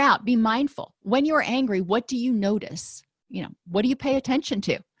figure out, be mindful. When you're angry, what do you notice? What do you pay attention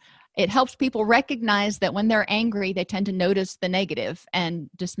to? It helps people recognize that when they're angry, they tend to notice the negative and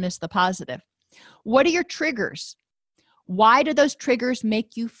dismiss the positive. What are your triggers? Why do those triggers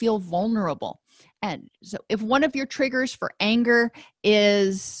make you feel vulnerable? And so if one of your triggers for anger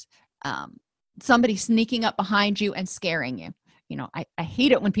is somebody sneaking up behind you and scaring you, I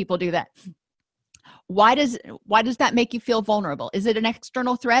hate it when people do that. Why does that make you feel vulnerable? Is it an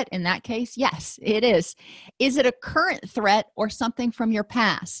external threat? In that case, yes, it is. Is it a current threat or something from your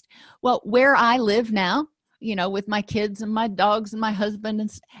past? Well, where I live now, with my kids and my dogs and my husband, and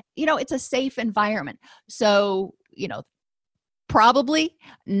it's a safe environment. So, probably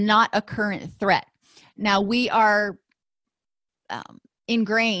not a current threat. Now we are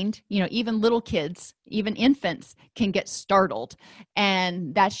ingrained, even little kids, even infants can get startled.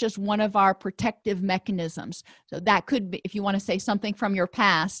 And that's just one of our protective mechanisms. So that could be, if you want to say something from your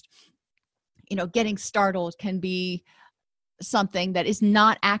past, getting startled can be something that is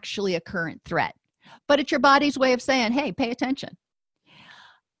not actually a current threat, but it's your body's way of saying, hey, pay attention.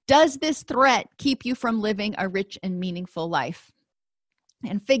 Does this threat keep you from living a rich and meaningful life?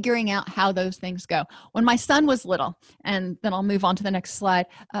 And figuring out how those things go. When my son was little, and then I'll move on to the next slide,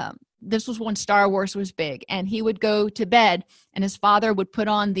 this was when Star Wars was big, and he would go to bed and his father would put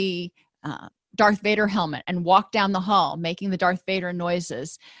on the Darth Vader helmet and walk down the hall making the Darth Vader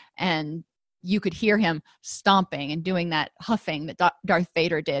noises, and you could hear him stomping and doing that huffing that Darth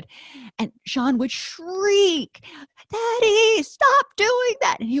Vader did. And Sean would shriek, "Daddy, stop doing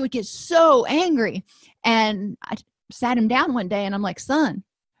that!" And he would get so angry. And I sat him down one day and I'm like, "Son,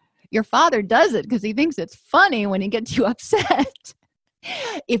 your father does it because he thinks it's funny when he gets you upset."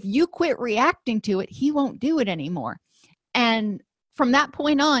 If you quit reacting to it, he won't do it anymore. And from that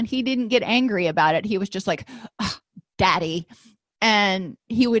point on, he didn't get angry about it. He was just like, "Ugh, Daddy," and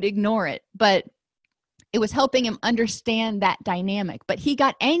he would ignore it. But it was helping him understand that dynamic. But he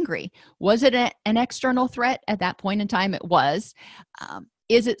got angry. Was it an external threat? At that point in time, it was.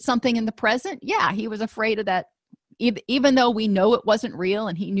 Is it something in the present? Yeah, he was afraid of that. Even though we know it wasn't real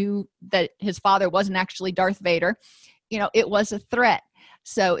and he knew that his father wasn't actually Darth Vader, it was a threat.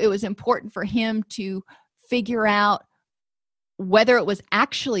 So it was important for him to figure out whether it was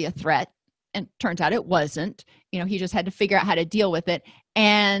actually a threat. And turns out it wasn't. He just had to figure out how to deal with it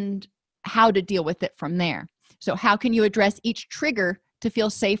and how to deal with it from there. So how can you address each trigger to feel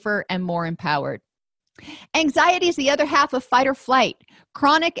safer and more empowered? Anxiety is the other half of fight or flight.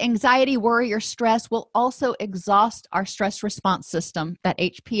 Chronic anxiety, worry, or stress will also exhaust our stress response system, that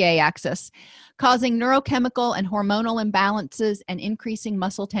HPA axis, causing neurochemical and hormonal imbalances and increasing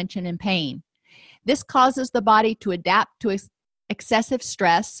muscle tension and pain. This causes the body to adapt to excessive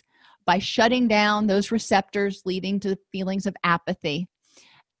stress by shutting down those receptors, leading to feelings of apathy.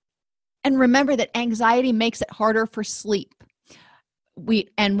 And remember that anxiety makes it harder for sleep.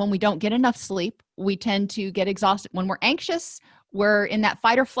 And when we don't get enough sleep, we tend to get exhausted. When we're anxious, we're in that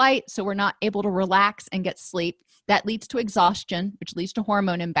fight or flight, so we're not able to relax and get sleep. That leads to exhaustion, which leads to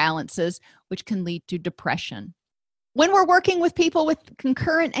hormone imbalances, which can lead to depression. When we're working with people with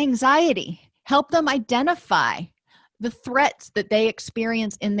concurrent anxiety, help them identify the threats that they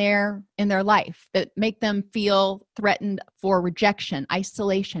experience in their life that make them feel threatened for rejection,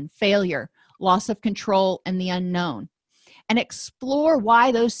 isolation, failure, loss of control, and the unknown. And explore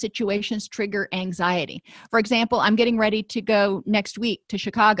why those situations trigger anxiety. For example, I'm getting ready to go next week to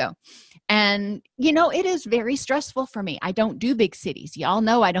Chicago. And, it is very stressful for me. I don't do big cities. Y'all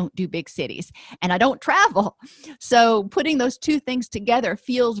know I don't do big cities. And I don't travel. So putting those two things together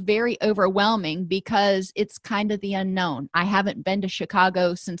feels very overwhelming because it's kind of the unknown. I haven't been to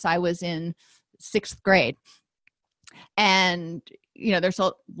Chicago since I was in 6th grade. And there's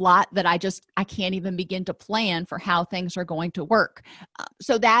a lot that I can't even begin to plan for how things are going to work.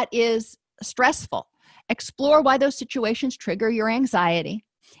 So that is stressful. Explore why those situations trigger your anxiety,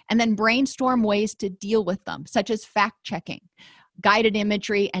 and then brainstorm ways to deal with them, such as fact-checking, guided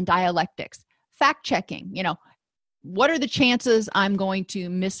imagery, and dialectics. Fact-checking, what are the chances I'm going to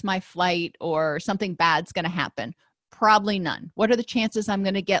miss my flight or something bad's going to happen? Probably none. What are the chances I'm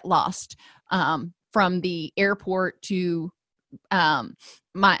going to get lost from the airport to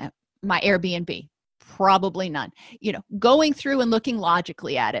my Airbnb? Probably none. Going through and looking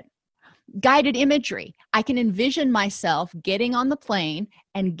logically at it. Guided imagery. I can envision myself getting on the plane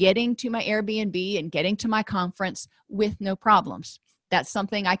and getting to my Airbnb and getting to my conference with no problems. That's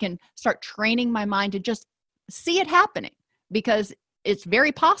something I can start training my mind to just see it happening, because it's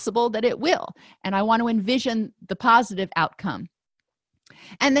very possible that it will. And I want to envision the positive outcome.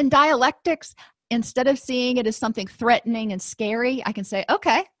 And then dialectics. Instead of seeing it as something threatening and scary, I can say,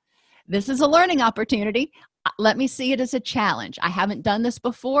 okay, this is a learning opportunity. Let me see it as a challenge. I haven't done this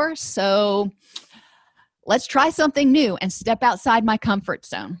before, so let's try something new and step outside my comfort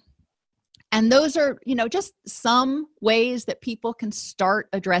zone. And those are, just some ways that people can start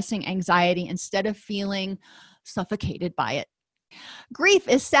addressing anxiety instead of feeling suffocated by it. Grief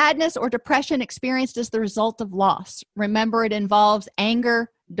is sadness or depression experienced as the result of loss. Remember, it involves anger,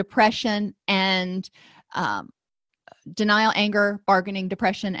 depression, and denial, anger, bargaining,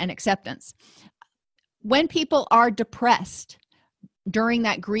 depression, and acceptance. When people are depressed during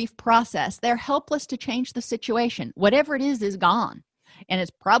that grief process, they're helpless to change the situation. Whatever it is gone, and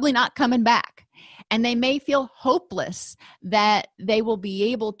it's probably not coming back. And they may feel hopeless that they will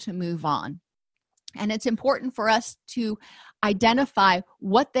be able to move on. And it's important for us to identify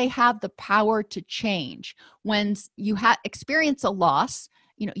what they have the power to change. When you experience a loss,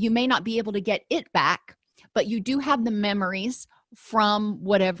 you may not be able to get it back, but you do have the memories from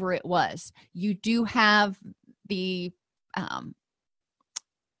whatever it was. You do have the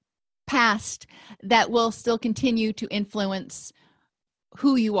past that will still continue to influence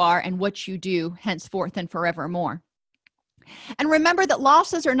who you are and what you do henceforth and forevermore. And remember that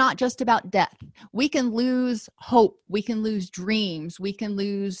losses are not just about death. We can lose hope. We can lose dreams. We can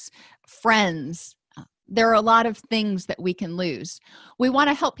lose friends. There are a lot of things that we can lose. We want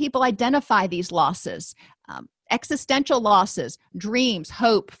to help people identify these losses. Existential losses, dreams,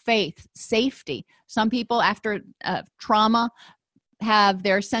 hope, faith, safety. Some people after trauma have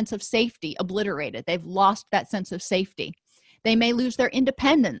their sense of safety obliterated. They've lost that sense of safety. They may lose their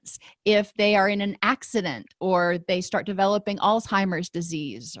independence if they are in an accident or they start developing Alzheimer's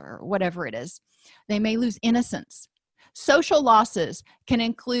disease or whatever it is. They may lose innocence. Social losses can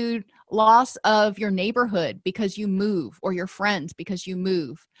include loss of your neighborhood because you move, or your friends because you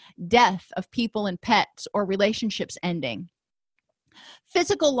move, death of people and pets, or relationships ending.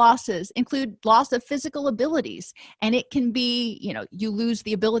 Physical losses include loss of physical abilities, and it can be, you lose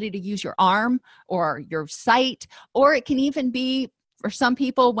the ability to use your arm or your sight, or it can even be for some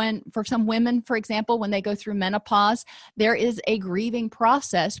people, for some women, for example, when they go through menopause, there is a grieving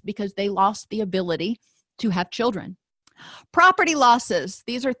process because they lost the ability to have children. Property losses,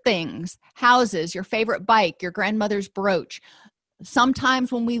 these are things, houses, your favorite bike, your grandmother's brooch.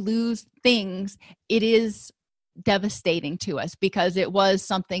 Sometimes when we lose things, it is devastating to us because it was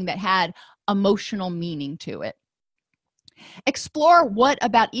something that had emotional meaning to it. Explore what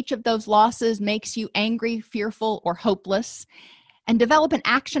about each of those losses makes you angry, fearful, or hopeless, and develop an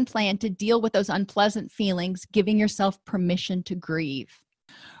action plan to deal with those unpleasant feelings, giving yourself permission to grieve.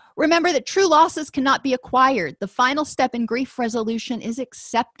 Remember that true losses cannot be acquired. The final step in grief resolution is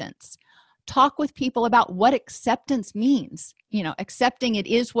acceptance. Talk with people about what acceptance means. Accepting it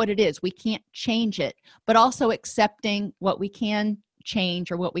is what it is. We can't change it, but also accepting what we can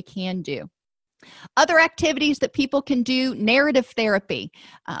change or what we can do. Other activities that people can do, narrative therapy.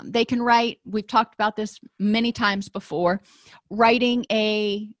 They can write, we've talked about this many times before, writing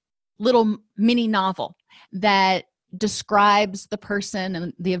a little mini novel that describes the person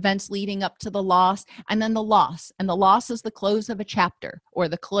and the events leading up to the loss, and then the loss. And the loss is the close of a chapter or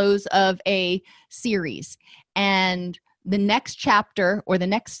the close of a series. And the next chapter or the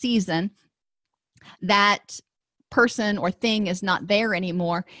next season, that person or thing is not there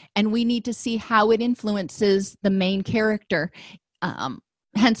anymore, and we need to see how it influences the main character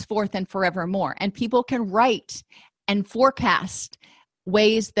henceforth and forevermore. And people can write and forecast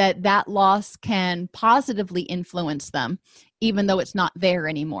ways that loss can positively influence them, even though it's not there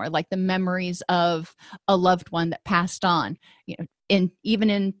anymore, like the memories of a loved one that passed on. Even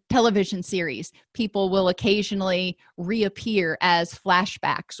in television series, people will occasionally reappear as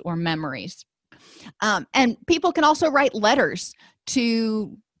flashbacks or memories. And people can also write letters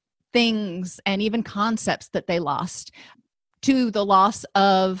to things and even concepts that they lost. To the loss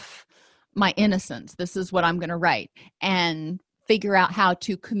of my innocence, this is what I'm going to write, and figure out how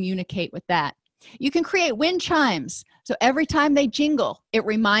to communicate with that. You can create wind chimes. So every time they jingle, it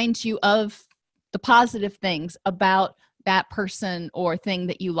reminds you of the positive things about that person or thing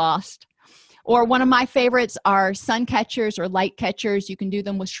that you lost. Or one of my favorites are sun catchers or light catchers. You can do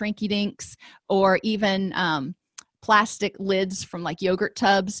them with Shrinky Dinks or even plastic lids from like yogurt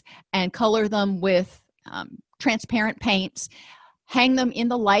tubs, and color them with transparent paints. Hang them in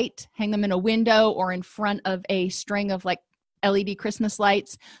the light, hang them in a window or in front of a string of like LED Christmas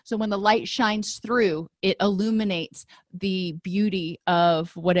lights. So when the light shines through, it illuminates the beauty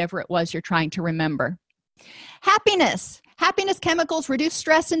of whatever it was you're trying to remember. Happiness chemicals reduce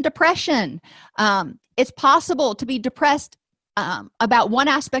stress and depression. It's possible to be depressed about one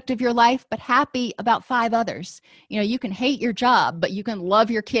aspect of your life, but happy about 5 others. You can hate your job, but you can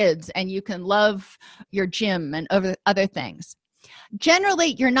love your kids and you can love your gym and other things.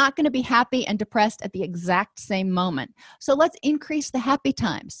 Generally, you're not going to be happy and depressed at the exact same moment. So let's increase the happy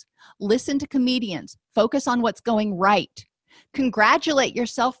times. Listen to comedians. Focus on what's going right. Congratulate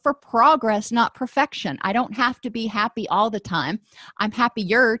yourself for progress, not perfection. I don't have to be happy all the time. I'm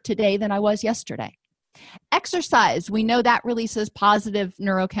happier today than I was yesterday. Exercise, we know that releases positive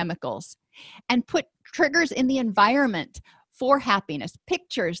neurochemicals. And put triggers in the environment for happiness,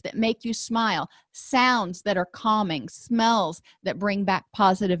 pictures that make you smile, sounds that are calming, smells that bring back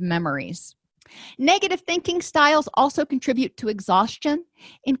positive memories. Negative thinking styles also contribute to exhaustion.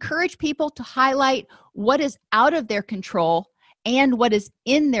 Encourage people to highlight what is out of their control and what is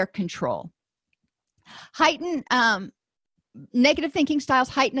in their control. Negative thinking styles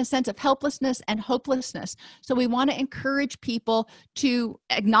heighten a sense of helplessness and hopelessness. So we want to encourage people to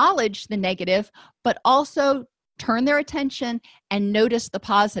acknowledge the negative, but also turn their attention and notice the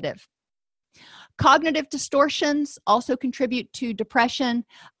positive. Cognitive distortions also contribute to depression,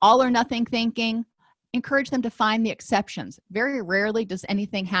 all or nothing thinking. Encourage them to find the exceptions. Very rarely does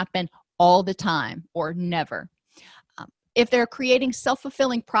anything happen all the time or never. If they're creating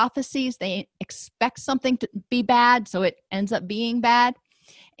self-fulfilling prophecies, they expect something to be bad, so it ends up being bad.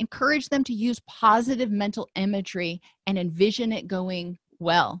 Encourage them to use positive mental imagery and envision it going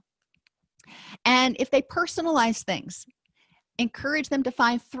well. And if they personalize things, encourage them to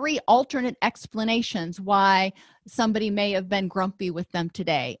find 3 alternate explanations why somebody may have been grumpy with them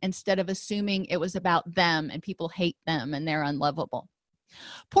today, instead of assuming it was about them and people hate them and they're unlovable.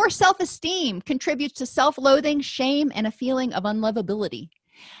 Poor self-esteem contributes to self-loathing, shame, and a feeling of unlovability.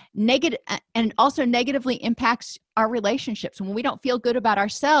 Negative, and also negatively impacts our relationships. When we don't feel good about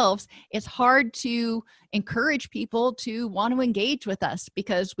ourselves, it's hard to encourage people to want to engage with us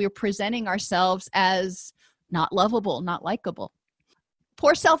because we're presenting ourselves as not lovable, not likable.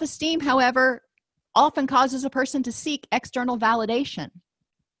 Poor self-esteem, however, often causes a person to seek external validation.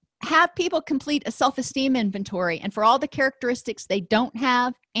 Have people complete a self-esteem inventory, and for all the characteristics they don't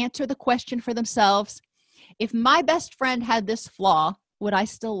have, answer the question for themselves: if my best friend had this flaw, would I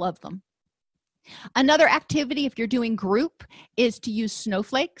still love them? Another activity, if you're doing group, is to use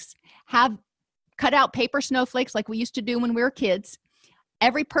snowflakes. Have cut out paper snowflakes like we used to do when we were kids.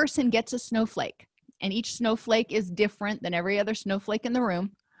 Every person gets a snowflake, and each snowflake is different than every other snowflake in the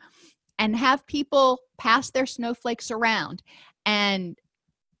room. And have people pass their snowflakes around, and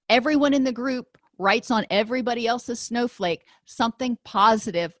everyone in the group writes on everybody else's snowflake something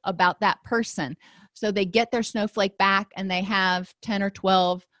positive about that person. So they get their snowflake back and they have 10 or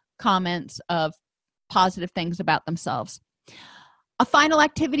 12 comments of positive things about themselves. A final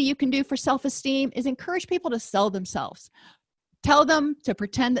activity you can do for self-esteem is encourage people to sell themselves. Tell them to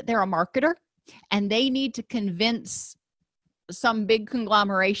pretend that they're a marketer and they need to convince some big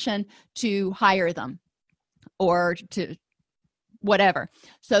conglomeration to hire them or to whatever.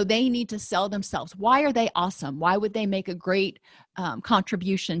 So they need to sell themselves. Why are they awesome? Why would they make a great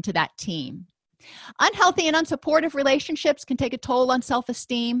contribution to that team? Unhealthy and unsupportive relationships can take a toll on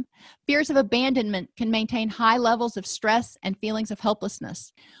self-esteem. Fears of abandonment can maintain high levels of stress and feelings of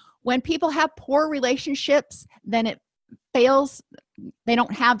helplessness. When people have poor relationships, then it fails. They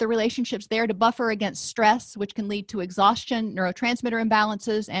don't have the relationships there to buffer against stress, which can lead to exhaustion, neurotransmitter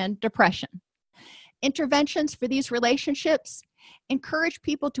imbalances, and depression. Interventions for these relationships: encourage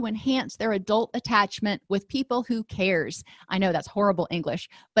people to enhance their adult attachment with people who cares. I know that's horrible English,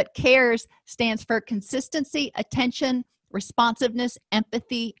 but cares stands for consistency, attention, responsiveness,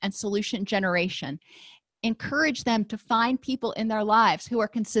 empathy, and solution generation. Encourage them to find people in their lives who are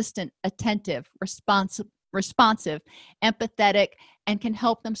consistent, attentive, responsive, empathetic, and can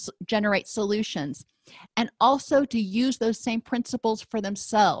help them generate solutions. And also to use those same principles for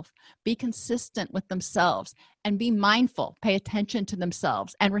themselves. Be consistent with themselves and be mindful, pay attention to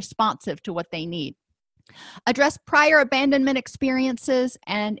themselves and responsive to what they need. Address prior abandonment experiences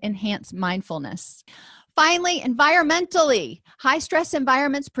and enhance mindfulness. Finally, environmentally, high stress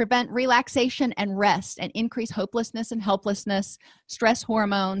environments prevent relaxation and rest and increase hopelessness and helplessness, stress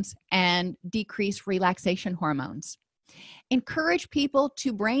hormones, and decrease relaxation hormones. Encourage people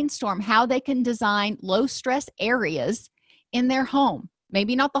to brainstorm how they can design low stress areas in their home.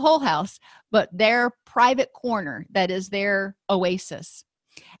 Maybe not the whole house, but their private corner that is their oasis.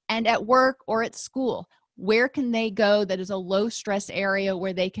 And at work or at school, where can they go that is a low stress area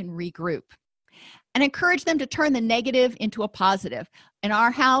where they can regroup? And encourage them to turn the negative into a positive. In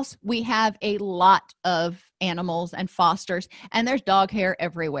our house, we have a lot of animals and fosters, and there's dog hair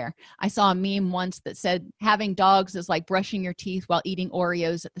everywhere. I saw a meme once that said having dogs is like brushing your teeth while eating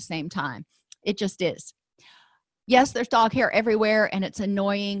Oreos at the same time. It just is. Yes, there's dog hair everywhere, and it's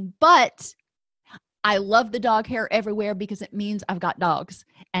annoying, but I love the dog hair everywhere because it means I've got dogs,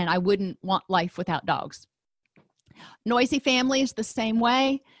 and I wouldn't want life without dogs. Noisy families, the same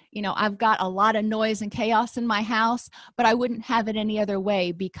way. You know, I've got a lot of noise and chaos in my house, but I wouldn't have it any other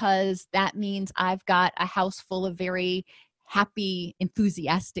way because that means I've got a house full of very happy,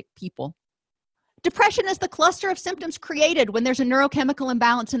 enthusiastic people. Depression is the cluster of symptoms created when there's a neurochemical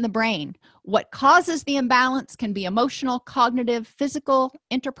imbalance in the brain. What causes the imbalance can be emotional, cognitive, physical,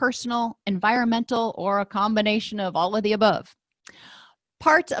 interpersonal, environmental, or a combination of all of the above.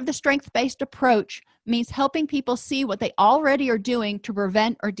 Parts of the strength-based approach means helping people see what they already are doing to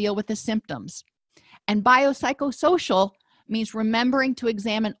prevent or deal with the symptoms. And biopsychosocial means remembering to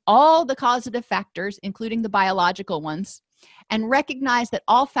examine all the causative factors, including the biological ones, and recognize that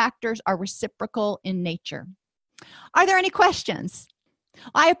all factors are reciprocal in nature. Are there any questions?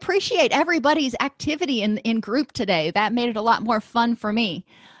 I appreciate everybody's activity in group today. That made it a lot more fun for me.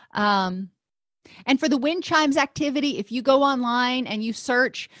 And for the wind chimes activity, if you go online and you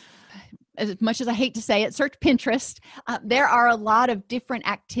search, as much as I hate to say it, search Pinterest, there are a lot of different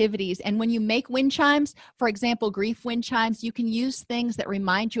activities. And when you make wind chimes, for example, grief wind chimes, you can use things that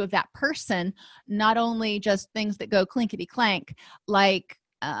remind you of that person, not only just things that go clinkety clank, like,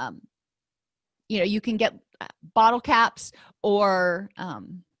 you can get bottle caps or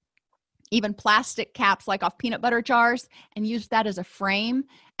even plastic caps like off peanut butter jars and use that as a frame,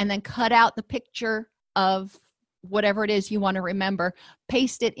 and then cut out the picture of whatever it is you want to remember,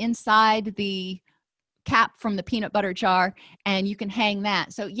 paste it inside the cap from the peanut butter jar, and you can hang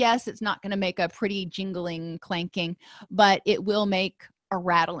that. So yes, it's not going to make a pretty jingling, clanking, but it will make are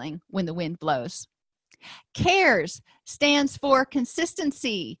rattling when the wind blows. CARES stands for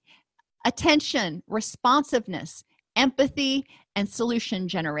consistency, attention, responsiveness, empathy, and solution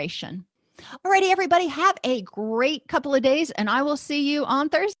generation. Alrighty, everybody, have a great couple of days, and I will see you on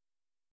Thursday.